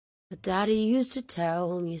My daddy used to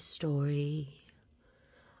tell me a story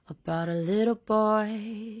about a little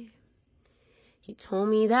boy. He told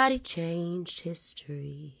me that he changed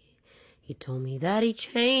history. He told me that he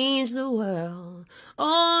changed the world.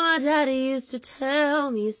 Oh, my daddy used to tell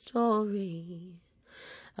me a story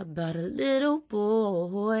about a little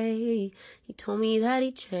boy. He told me that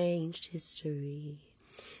he changed history.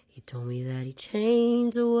 He told me that he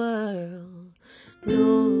changed the world.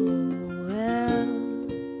 Noel,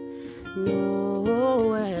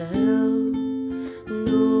 Noel,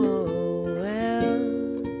 Noel,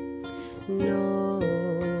 Noel.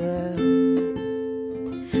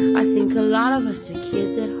 I think a lot of us are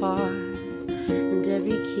kids at heart, and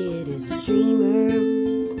every kid is a dreamer,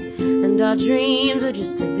 and our dreams are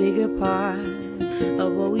just a bigger part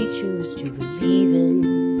of what we choose to believe in.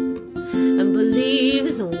 And believe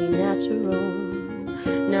is only natural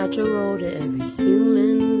to every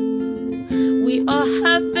human. We all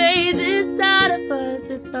have faith inside of us.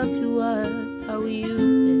 It's up to us how we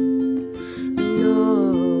use it.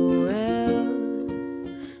 Noel,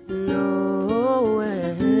 Noel,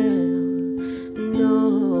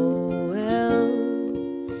 Noel,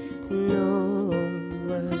 Noel.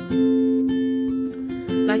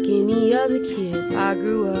 Like any other kid, I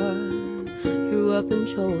grew up and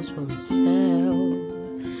chose for myself.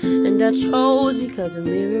 And I chose because of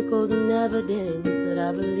miracles and evidence that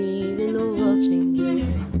I believe in the world changing.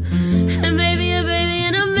 And maybe a baby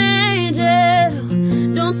in a manger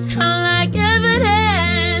don't sound like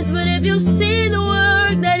evidence, but if you've seen the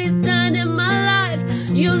work that he's done in my life,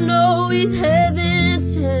 you know he's heaven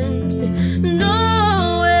sent.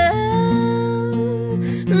 Noel,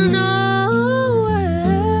 Noel,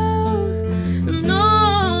 Noel,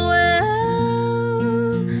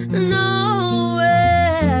 Noel, Noel,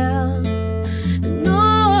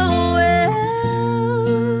 Noel,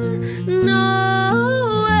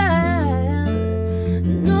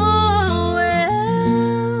 Noel,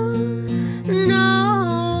 Noel.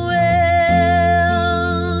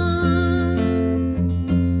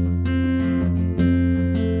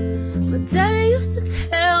 My daddy used to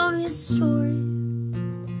tell me a story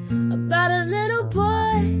about a little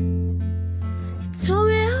boy. He told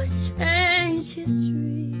me how he changed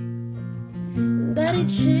history, and that he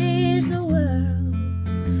changed the world.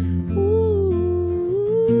 Ooh,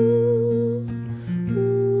 ooh,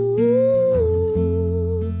 ooh, ooh.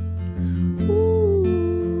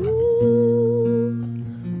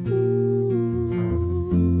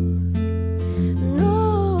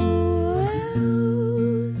 Noel,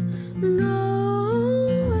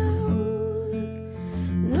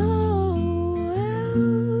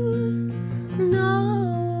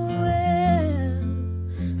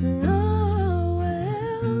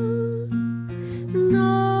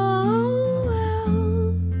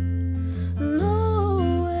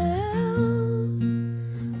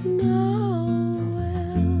 Noel,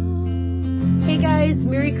 Hey guys,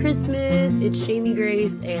 Merry Christmas. It's Jamie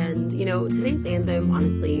Grace, and today's anthem,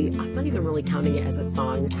 honestly, I'm not even really counting it as a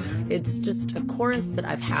song. It's just a chorus that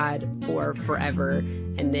I've had for forever,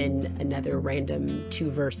 and then another random 2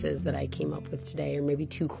 verses that I came up with today, or maybe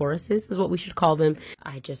 2 choruses is what we should call them.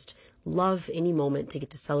 I just love any moment to get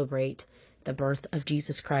to celebrate the birth of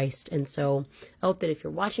Jesus Christ. And so I hope that if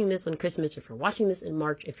you're watching this on Christmas, if you're watching this in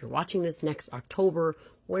March, if you're watching this next October,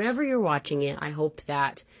 whenever you're watching it, I hope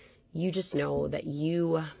that you just know that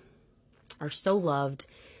you are so loved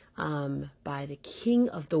by the King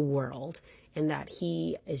of the world, and that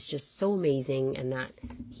he is just so amazing, and that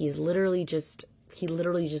he literally just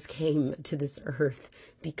came to this earth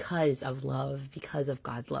because of love, because of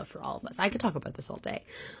God's love for all of us. I could talk about this all day.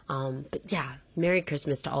 But yeah, Merry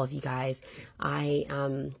Christmas to all of you guys. I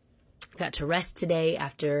got to rest today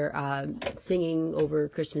after singing over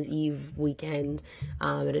Christmas Eve weekend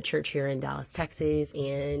at a church here in Dallas, Texas,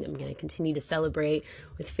 and I'm going to continue to celebrate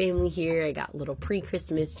with family here. I got a little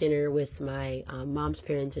pre-Christmas dinner with my mom's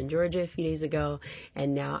parents in Georgia a few days ago,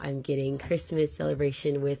 and now I'm getting Christmas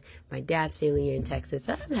celebration with my dad's family here in Texas.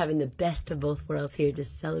 So I'm having the best of both worlds here,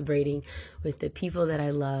 just celebrating with the people that I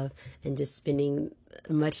love and just spending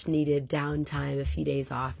much needed downtime, a few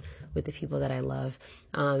days off with the people that I love.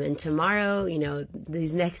 And tomorrow,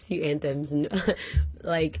 these next few anthems,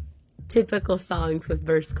 like typical songs with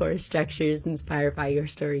verse chorus structures inspired by your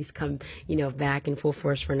stories, come, back in full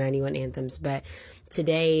force for 91 anthems. But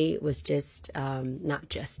today was today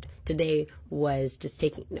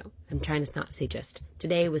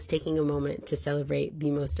was taking a moment to celebrate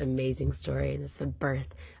the most amazing story, and it's the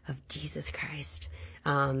birth of Jesus Christ.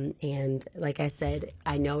 And like I said,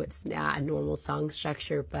 I know it's not a normal song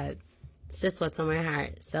structure, but It's just what's on my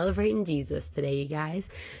heart. Celebrating Jesus today, you guys.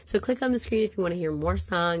 So click on the screen if you want to hear more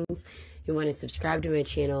songs. You want to subscribe to my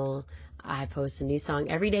channel. I post a new song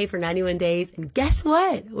every day for 91 days. And guess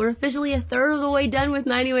what? We're officially a third of the way done with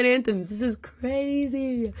 91 anthems. This is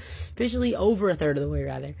crazy. Officially over a third of the way,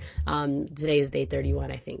 rather. Today is day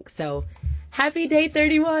 31, I think. So happy day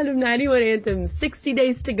 31 of 91 anthems. 60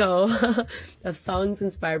 days to go of songs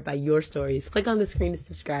inspired by your stories. Click on the screen to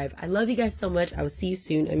subscribe. I love you guys so much. I will see you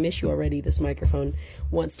soon. I miss you already. This microphone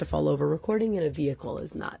wants to fall over. Recording in a vehicle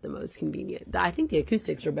is not the most convenient. I think the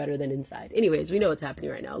acoustics are better than inside. Anyways, we know what's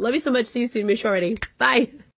happening right now. Love you so much. See you soon. Miss you already. Bye.